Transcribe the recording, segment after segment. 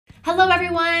Hello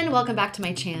everyone, welcome back to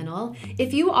my channel.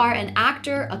 If you are an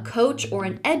actor, a coach, or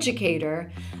an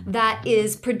educator that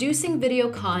is producing video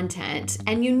content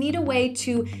and you need a way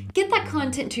to get that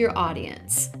content to your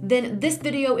audience, then this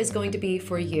video is going to be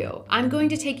for you. I'm going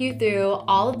to take you through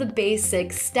all of the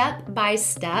basics step by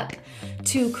step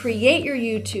to create your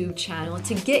YouTube channel,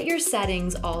 to get your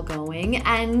settings all going,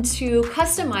 and to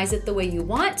customize it the way you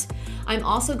want. I'm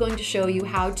also going to show you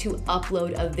how to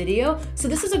upload a video. So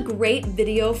this is a great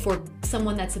video for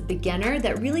someone that's a beginner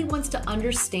that really wants to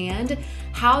understand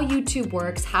how YouTube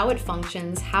works, how it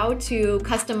functions, how to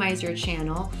customize your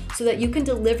channel so that you can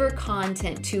deliver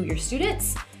content to your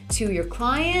students, to your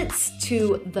clients,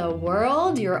 to the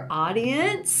world, your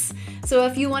audience. So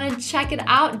if you want to check it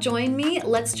out, join me.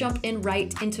 Let's jump in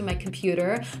right into my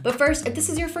computer. But first, if this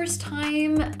is your first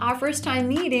time, our first time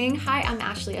meeting, hi, I'm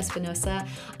Ashlee Espinosa.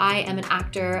 I am an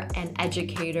actor, an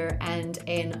educator, and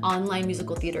an online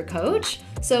musical theater coach.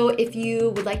 So if you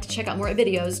would like to check out more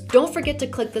videos, don't forget to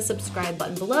click the subscribe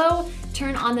button below.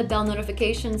 Turn on the bell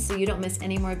notifications so you don't miss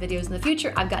any more videos in the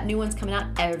future. I've got new ones coming out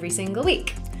every single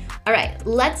week. All right,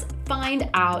 let's find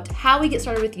out how we get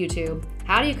started with YouTube.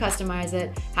 How do you customize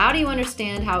it? How do you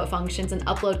understand how it functions and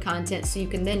upload content so you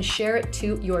can then share it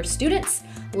to your students?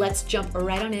 Let's jump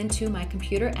right on into my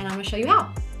computer and I'm gonna show you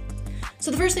how.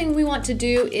 So the first thing we want to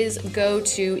do is go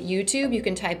to YouTube. You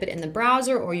can type it in the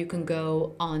browser or you can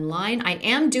go online. I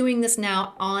am doing this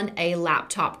now on a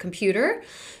laptop computer.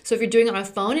 So if you're doing it on a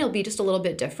phone, it'll be just a little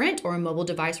bit different, or a mobile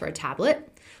device or a tablet.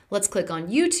 Let's click on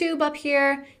YouTube up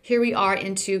here. Here we are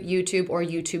into YouTube or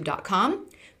youtube.com.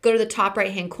 Go to the top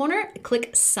right-hand corner,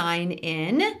 click sign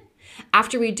in.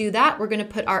 After we do that, we're gonna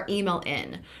put our email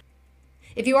in.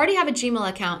 If you already have a Gmail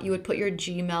account, you would put your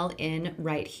Gmail in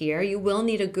right here. You will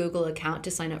need a Google account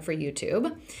to sign up for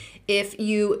YouTube. If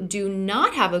you do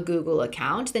not have a Google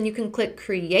account, then you can click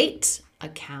create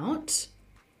account,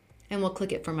 and we'll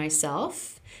click it for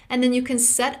myself. And then you can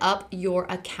set up your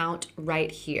account right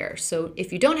here. So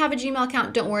if you don't have a Gmail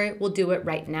account, don't worry, we'll do it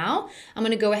right now. I'm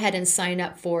gonna go ahead and sign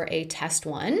up for a test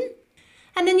one.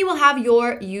 And then you will have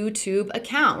your YouTube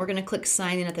account. We're gonna click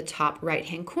sign in at the top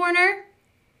right-hand corner.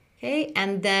 Okay,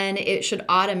 and then it should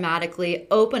automatically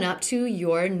open up to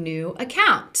your new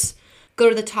account. Go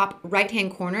to the top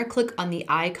right-hand corner, click on the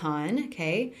icon,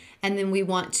 okay? And then we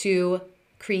want to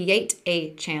create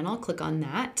a channel, click on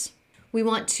that. We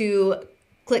want to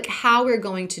click how we're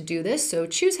going to do this. So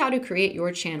choose how to create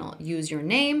your channel. Use your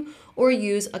name or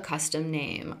use a custom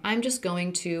name. I'm just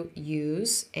going to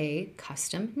use a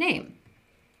custom name.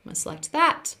 I'm gonna select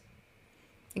that.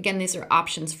 Again, these are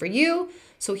options for you.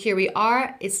 So here we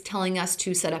are, it's telling us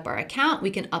to set up our account. We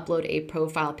can upload a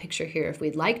profile picture here if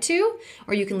we'd like to,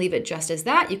 or you can leave it just as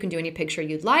that. You can do any picture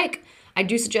you'd like. I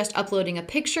do suggest uploading a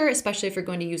picture, especially if you're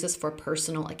going to use this for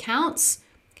personal accounts.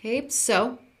 Okay,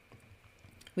 so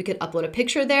we could upload a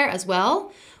picture there as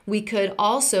well. We could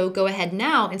also go ahead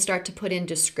now and start to put in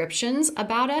descriptions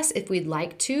about us if we'd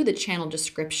like to, the channel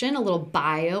description, a little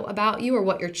bio about you or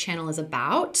what your channel is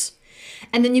about.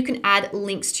 And then you can add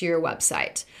links to your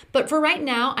website. But for right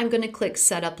now, I'm gonna click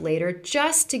set up later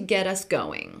just to get us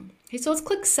going. Okay, so let's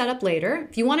click set up later.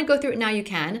 If you wanna go through it now, you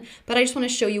can, but I just wanna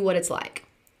show you what it's like.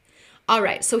 All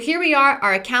right, so here we are.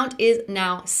 Our account is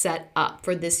now set up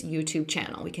for this YouTube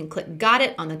channel. We can click got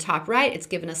it on the top right. It's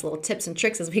giving us little tips and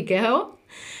tricks as we go.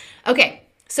 Okay,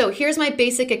 so here's my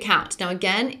basic account. Now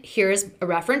again, here's a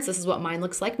reference. This is what mine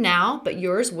looks like now, but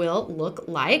yours will look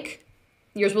like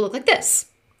this.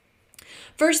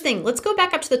 First thing, let's go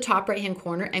back up to the top right-hand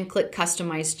corner and click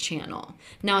Customize Channel.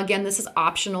 Now again, this is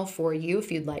optional for you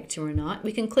if you'd like to or not.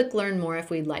 We can click Learn More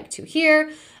if we'd like to here.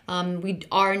 We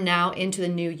are now into the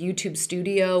new YouTube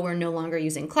Studio. We're no longer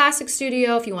using Classic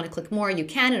Studio. If you want to click more, you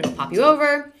can, it'll pop you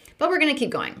over, but we're gonna keep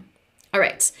going. All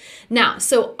right, now,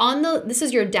 so this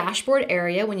is your dashboard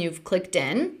area when you've clicked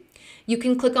in. You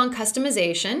can click on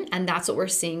Customization, and that's what we're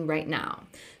seeing right now.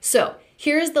 So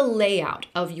here's the layout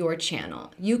of your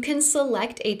channel. You can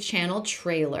select a channel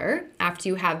trailer after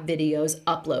you have videos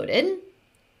uploaded.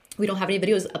 We don't have any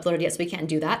videos uploaded yet, so we can't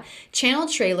do that. Channel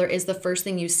trailer is the first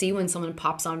thing you see when someone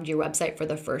pops onto your website for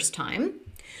the first time.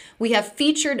 We have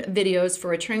featured videos for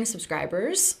returning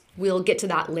subscribers. We'll get to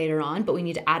that later on, but we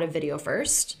need to add a video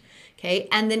first. Okay,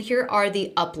 and then here are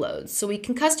the uploads. So we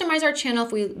can customize our channel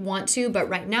if we want to, but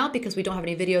right now, because we don't have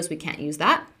any videos, we can't use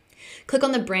that. Click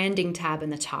on the branding tab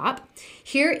in the top.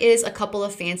 Here is a couple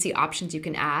of fancy options you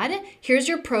can add. Here's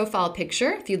your profile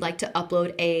picture. If you'd like to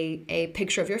upload a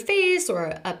picture of your face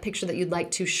or a picture that you'd like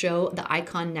to show the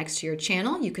icon next to your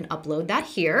channel, you can upload that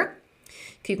here.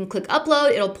 You can click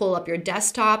upload, it'll pull up your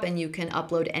desktop and you can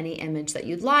upload any image that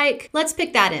you'd like. Let's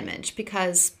pick that image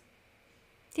because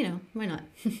You know, why not?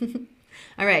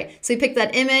 All right, so we picked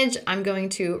that image. I'm going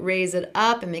to raise it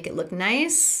up and make it look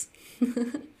nice.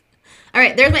 All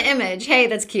right, there's my image. Hey,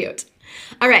 that's cute.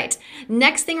 All right,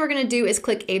 next thing we're gonna do is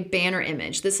click a banner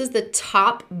image. This is the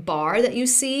top bar that you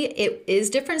see. It is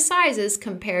different sizes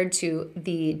compared to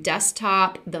the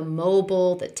desktop, the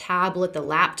mobile, the tablet, the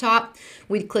laptop.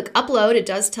 We'd click upload. It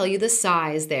does tell you the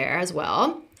size there as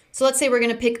well. So let's say we're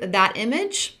gonna pick that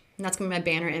image. And that's gonna be my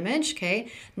banner image,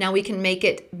 okay? Now we can make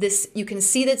it this, you can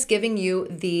see that's giving you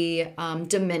the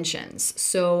dimensions.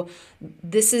 So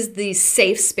this is the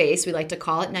safe space, we like to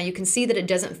call it. Now you can see that it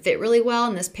doesn't fit really well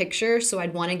in this picture, so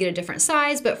I'd wanna get a different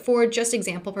size, but for just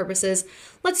example purposes,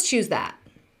 let's choose that.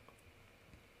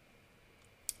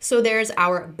 So there's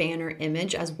our banner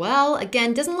image as well.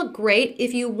 Again, doesn't look great.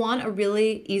 If you want a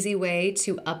really easy way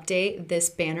to update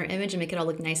this banner image and make it all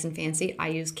look nice and fancy, I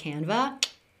use Canva.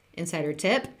 Insider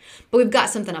tip, but we've got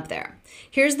something up there.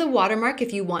 Here's the watermark.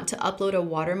 If you want to upload a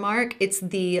watermark, it's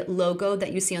the logo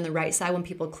that you see on the right side when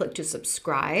people click to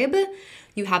subscribe.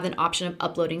 You have an option of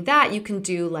uploading that. You can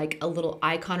do like a little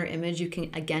icon or image. You can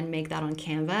again make that on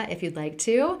Canva if you'd like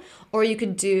to, or you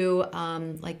could do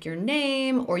like your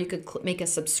name, or you could make a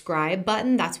subscribe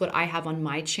button. That's what I have on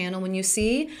my channel when you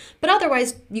see, but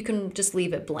otherwise you can just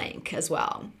leave it blank as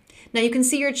well. Now you can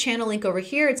see your channel link over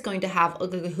here. It's going to have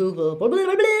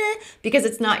because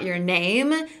it's not your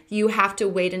name. You have to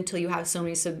wait until you have so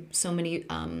many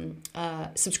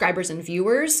subscribers and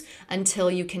viewers until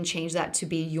you can change that to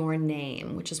be your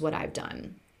name, which is what I've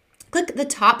done. Click the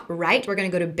top right. We're going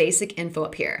to go to basic info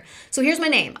up here. So here's my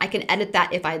name. I can edit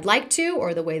that if I'd like to,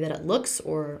 or the way that it looks,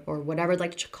 or whatever I'd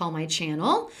like to call my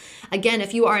channel. Again,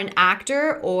 if you are an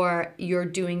actor or you're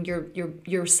doing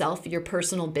yourself, your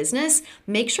personal business,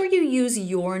 make sure you use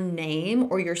your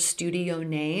name or your studio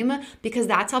name, because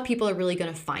that's how people are really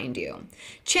going to find you.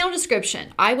 Channel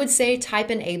description. I would say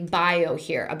type in a bio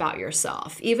here about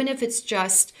yourself, even if it's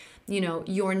just, you know,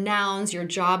 your nouns, your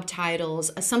job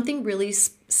titles, something really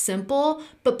simple,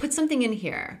 but put something in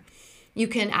here. You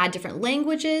can add different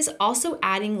languages, also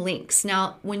adding links.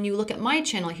 Now, when you look at my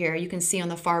channel here, you can see on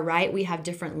the far right, we have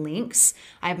different links.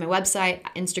 I have my website,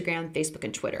 Instagram, Facebook,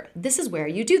 and Twitter. This is where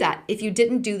you do that. If you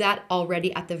didn't do that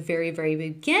already at the very, very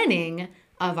beginning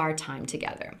of our time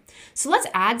together. So let's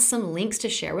add some links to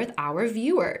share with our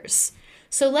viewers.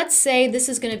 So let's say this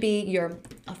is going to be your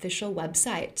official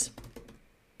website,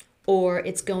 or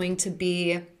it's going to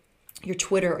be your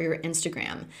Twitter or your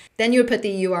Instagram. Then you would put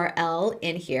the URL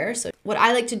in here. So what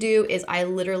I like to do is I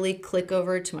literally click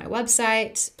over to my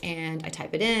website and I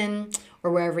type it in, or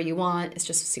wherever you want. It's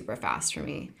just super fast for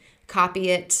me. Copy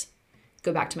it,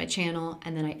 go back to my channel,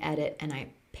 and then I edit and I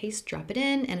paste, drop it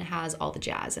in, and it has all the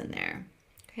jazz in there.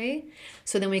 Okay,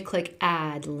 so then we click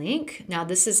add link. Now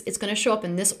it's going to show up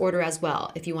in this order as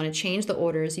well. If you want to change the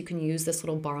orders, you can use this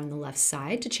little bar on the left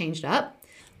side to change it up.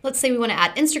 Let's say we want to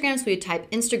add Instagram, so we would type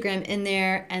Instagram in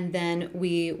there, and then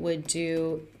we would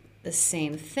do the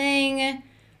same thing.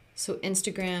 So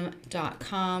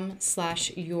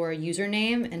Instagram.com/your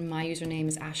username, and my username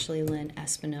is Ashlee Lynn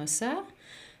Espinosa.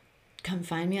 Come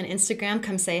find me on Instagram.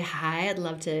 Come say hi. I'd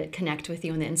love to connect with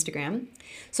you on the Instagram.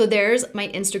 So there's my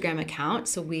Instagram account.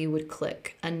 So we would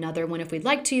click another one if we'd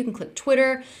like to. You can click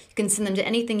Twitter. You can send them to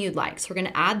anything you'd like. So we're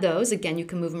going to add those. Again, you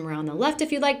can move them around the left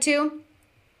if you'd like to.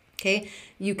 Okay,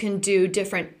 you can do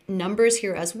different numbers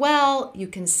here as well. You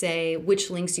can say which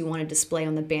links you want to display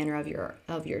on the banner of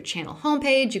your channel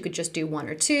homepage. You could just do 1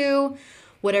 or 2,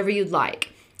 whatever you'd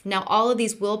like. Now all of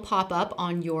these will pop up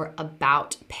on your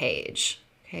about page.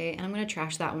 Okay, and I'm going to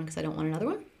trash that one because I don't want another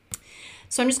one.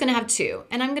 So I'm just going to have 2,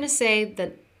 and I'm going to say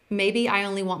that maybe I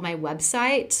only want my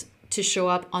website to show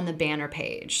up on the banner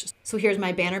page. So here's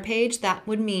my banner page. That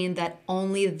would mean that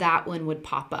only that one would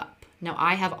pop up. Now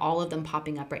I have all of them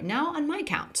popping up right now on my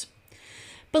account.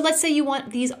 But let's say you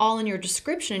want these all in your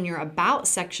description in your about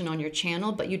section on your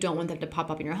channel, but you don't want them to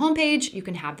pop up on your homepage, you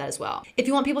can have that as well. If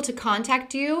you want people to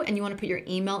contact you and you want to put your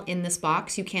email in this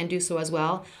box, you can do so as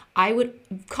well. I would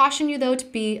caution you though to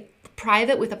be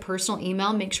private with a personal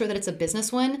email. Make sure that it's a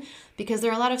business one, because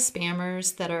there are a lot of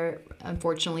spammers that are,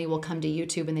 unfortunately, will come to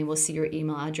YouTube and they will see your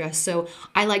email address. So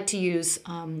I like to use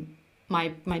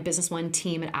my business one,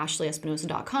 team at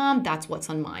ashleeespinosa.com. That's what's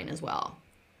on mine as well.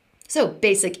 So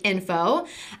basic info.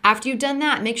 After you've done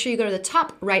that, make sure you go to the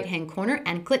top right-hand corner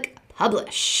and click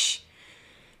publish.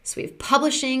 So we've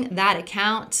publishing that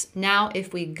account. Now,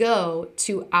 if we go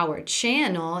to our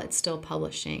channel, it's still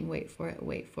publishing. Wait for it,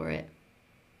 wait for it.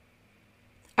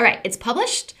 All right, it's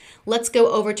published. Let's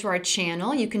go over to our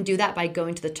channel. You can do that by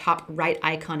going to the top right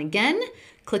icon again,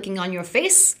 clicking on your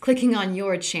face, clicking on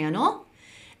your channel.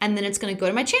 And then it's going to go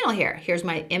to my channel here. Here's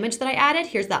my image that I added.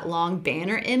 Here's that long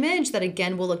banner image that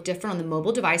again will look different on the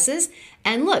mobile devices.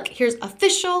 And look, here's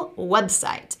official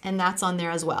website, and that's on there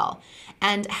as well.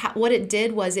 And what it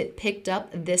did was it picked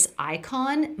up this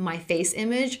icon, my face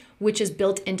image, which is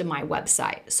built into my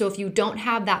website. So if you don't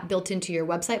have that built into your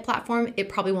website platform, it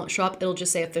probably won't show up. It'll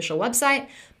just say official website.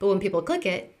 But when people click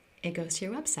it, it goes to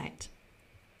your website.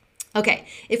 Okay,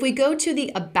 if we go to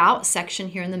the About section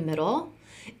here in the middle,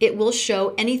 it will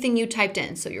show anything you typed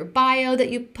in. So your bio that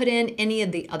you put in, any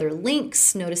of the other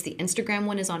links. Notice the Instagram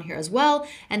one is on here as well.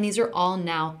 And these are all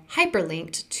now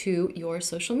hyperlinked to your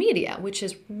social media, which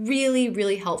is really,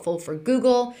 really helpful for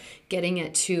Google, getting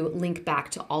it to link back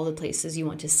to all the places you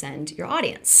want to send your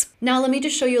audience. Now, let me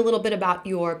just show you a little bit about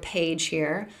your page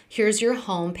here. Here's your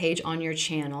home page on your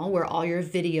channel where all your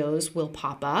videos will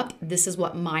pop up. This is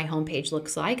what my home page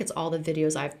looks like. It's all the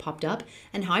videos I've popped up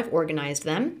and how I've organized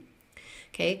them.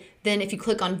 Okay, then if you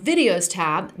click on Videos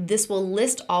tab, this will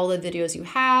list all the videos you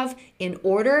have in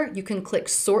order. You can click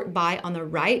Sort By on the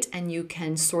right and you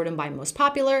can sort them by most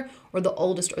popular or the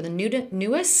oldest or the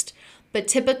newest. But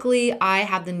typically I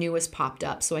have the newest popped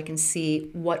up so I can see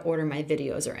what order my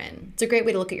videos are in. It's a great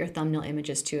way to look at your thumbnail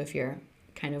images too if you're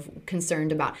kind of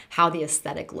concerned about how the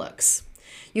aesthetic looks.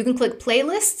 You can click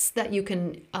playlists that you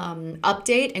can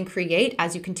update and create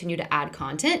as you continue to add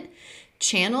content.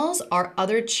 Channels are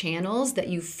other channels that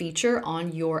you feature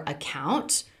on your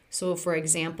account. So for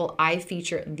example, I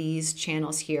feature these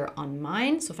channels here on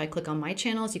mine. So if I click on my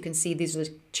channels, you can see these are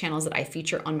the channels that I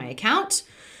feature on my account.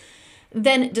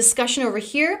 Then discussion over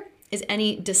here is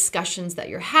any discussions that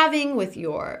you're having with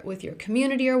your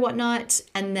community or whatnot.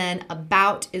 And then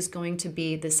about is going to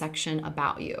be the section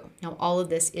about you. Now all of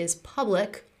this is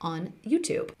public on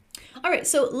YouTube. All right,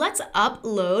 so let's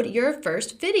upload your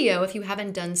first video if you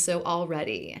haven't done so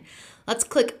already. Let's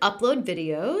click Upload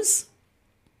Videos.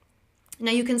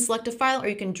 Now you can select a file or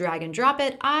you can drag and drop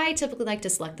it. I typically like to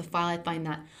select the file. I find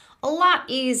that a lot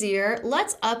easier.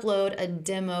 Let's upload a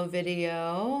demo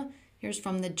video. Here's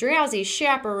from the Drowsy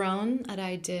Chaperone that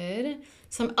I did.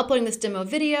 So I'm uploading this demo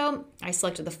video. I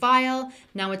selected the file.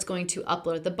 Now it's going to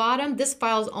upload at the bottom. This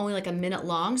file is only like a minute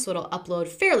long, so it'll upload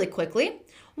fairly quickly.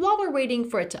 While we're waiting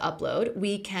for it to upload,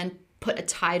 we can put a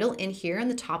title in here in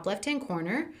the top left-hand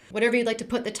corner, whatever you'd like to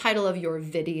put the title of your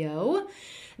video.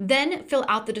 Then fill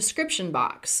out the description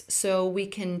box so we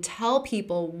can tell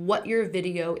people what your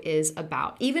video is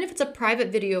about. Even if it's a private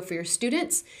video for your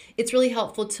students, it's really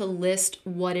helpful to list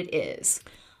what it is.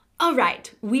 All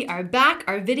right, we are back.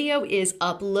 Our video is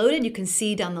uploaded. You can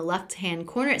see down the left-hand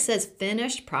corner, it says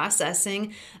finished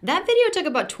processing. That video took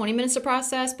about 20 minutes to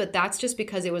process, but that's just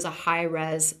because it was a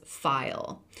high-res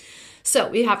file. So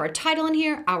we have our title in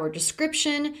here, our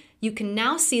description. You can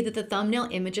now see that the thumbnail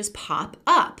images pop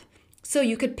up. So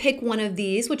you could pick one of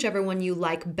these, whichever one you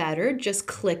like better. Just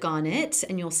click on it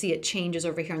and you'll see it changes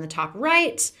over here on the top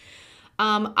right.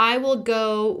 I will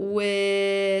go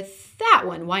with that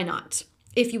one. Why not?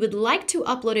 If you would like to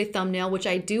upload a thumbnail, which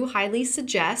I do highly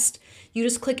suggest, you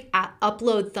just click at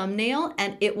Upload Thumbnail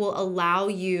and it will allow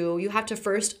you, you have to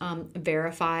first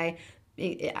verify.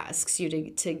 It asks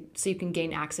you so you can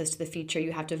gain access to the feature,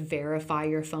 you have to verify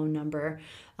your phone number.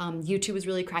 YouTube is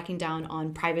really cracking down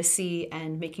on privacy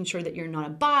and making sure that you're not a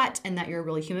bot and that you're a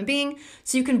really human being.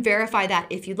 So you can verify that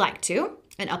if you'd like to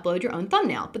and upload your own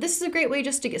thumbnail. But this is a great way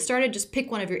just to get started. Just pick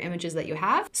one of your images that you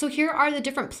have. So here are the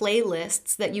different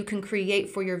playlists that you can create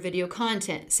for your video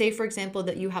content. Say, for example,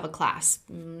 that you have a class,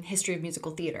 History of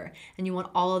Musical Theater, and you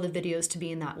want all of the videos to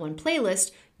be in that one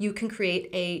playlist. You can create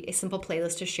a simple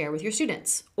playlist to share with your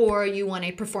students, or you want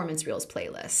a performance reels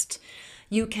playlist.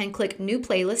 You can click New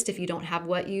Playlist if you don't have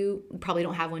you probably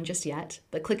don't have one just yet,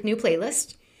 but click New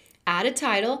Playlist, add a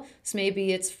title, so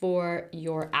maybe it's for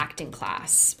your acting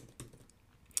class.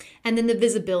 And then the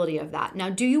visibility of that. Now,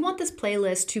 do you want this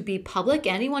playlist to be public?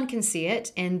 Anyone can see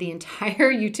it in the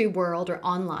entire YouTube world or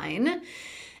online.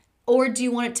 Or do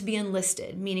you want it to be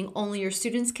unlisted, meaning only your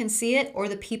students can see it or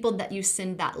the people that you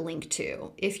send that link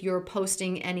to? If you're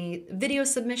posting any video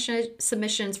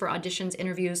submissions for auditions,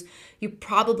 interviews, you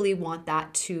probably want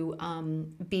that to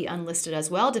be unlisted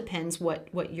as well. Depends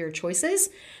what your choice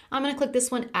is. I'm going to click this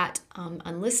one at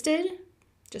unlisted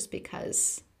just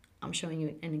because I'm showing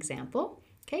you an example.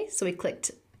 Okay, so we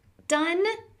clicked done.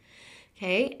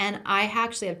 Okay, and I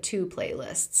actually have two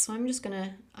playlists. So I'm just going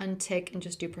to untick and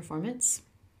just do performance.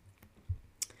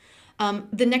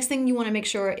 The next thing you want to make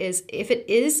sure is if it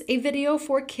is a video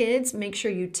for kids, make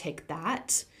sure you tick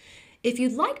that. If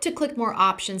you'd like to click more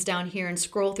options down here and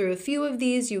scroll through a few of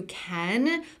these, you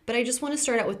can, but I just want to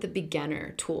start out with the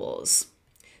beginner tools.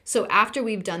 So after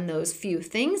we've done those few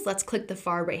things, let's click the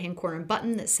far right-hand corner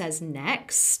button that says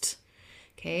next.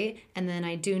 Okay, and then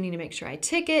I do need to make sure I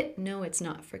tick it. No, it's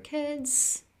not for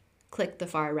kids. Click the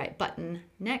far right button,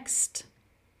 next.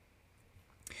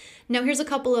 Now here's a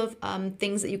couple of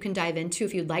things that you can dive into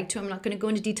if you'd like to. I'm not going to go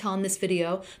into detail in this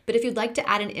video, but if you'd like to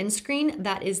add an end screen,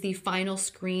 that is the final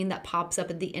screen that pops up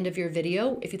at the end of your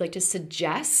video. If you'd like to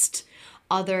suggest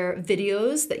other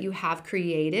videos that you have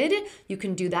created, you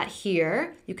can do that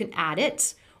here. You can add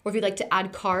it. Or if you'd like to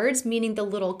add cards, meaning the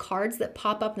little cards that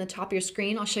pop up on the top of your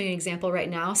screen, I'll show you an example right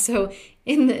now. So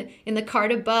in the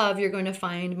card above, you're going to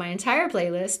find my entire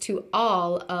playlist to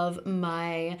all of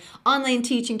my online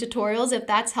teaching tutorials. If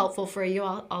that's helpful for you,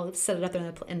 I'll set it up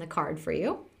in the card for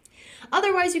you.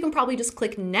 Otherwise, you can probably just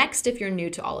click next if you're new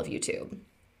to all of YouTube.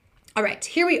 All right,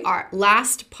 here we are,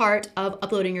 last part of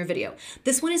uploading your video.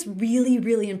 This one is really,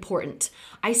 really important.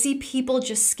 I see people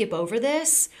just skip over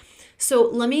this. So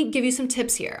let me give you some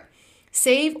tips here.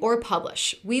 Save or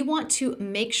publish. We want to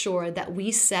make sure that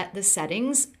we set the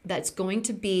settings that's going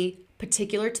to be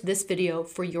particular to this video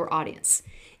for your audience.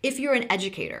 If you're an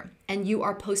educator and you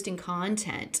are posting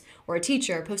content, or a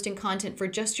teacher posting content for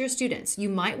just your students, you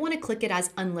might want to click it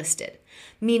as unlisted,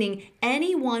 meaning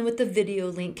anyone with the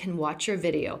video link can watch your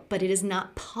video, but it is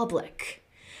not public.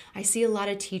 I see a lot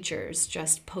of teachers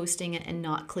just posting it and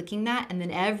not clicking that, and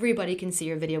then everybody can see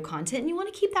your video content, and you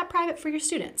want to keep that private for your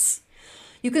students.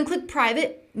 You can click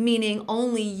private, meaning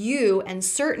only you and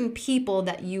certain people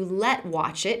that you let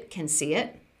watch it can see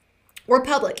it. Or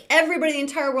public, everybody in the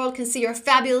entire world can see your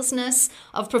fabulousness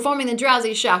of performing the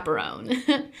drowsy chaperone.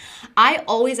 I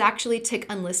always actually tick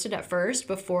unlisted at first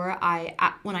when I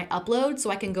upload, so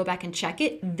I can go back and check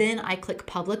it. Then I click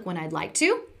public when I'd like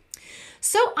to.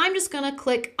 So I am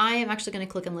actually going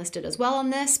to click unlisted as well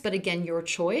on this, but again, your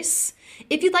choice.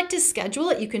 If you'd like to schedule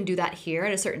it, you can do that here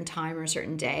at a certain time or a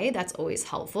certain day. That's always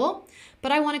helpful.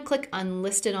 But I want to click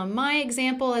unlisted on my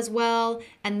example as well.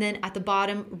 And then at the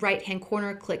bottom right-hand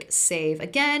corner, click save.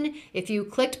 Again, if you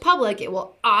clicked public, it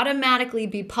will automatically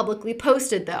be publicly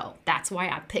posted though. That's why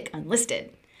I pick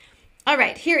unlisted. All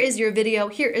right, here is your video.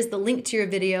 Here is the link to your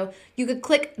video. You could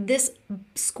click this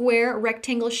square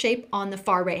rectangle shape on the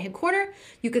far right-hand corner.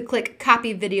 You could click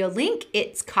copy video link.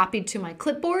 It's copied to my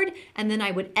clipboard, and then I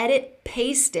would edit,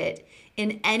 paste it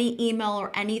in any email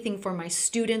or anything for my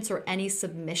students or any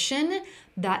submission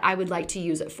that I would like to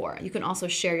use it for. You can also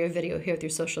share your video here through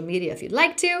social media if you'd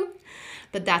like to,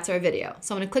 but that's our video.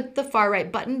 So I'm gonna click the far right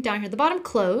button down here at the bottom,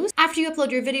 close. After you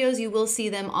upload your videos, you will see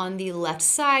them on the left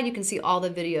side. You can see all the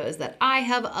videos that I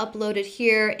have uploaded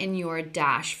here in your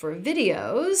dash for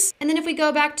videos. And then if we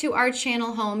go back to our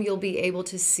channel home, you'll be able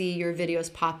to see your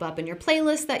videos pop up in your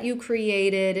playlist that you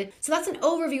created. So that's an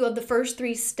overview of the first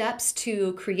 3 steps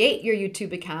to create your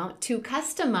YouTube account, to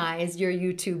customize your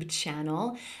YouTube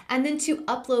channel, and then to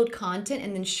upload content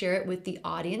and then share it with the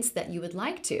audience that you would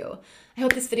like to. I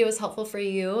hope this video was helpful for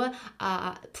you.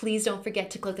 Please don't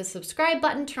forget to click the subscribe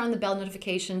button, turn on the bell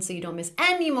notification so you don't miss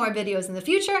any more videos in the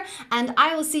future, and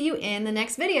I will see you in the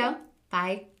next video.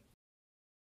 Bye.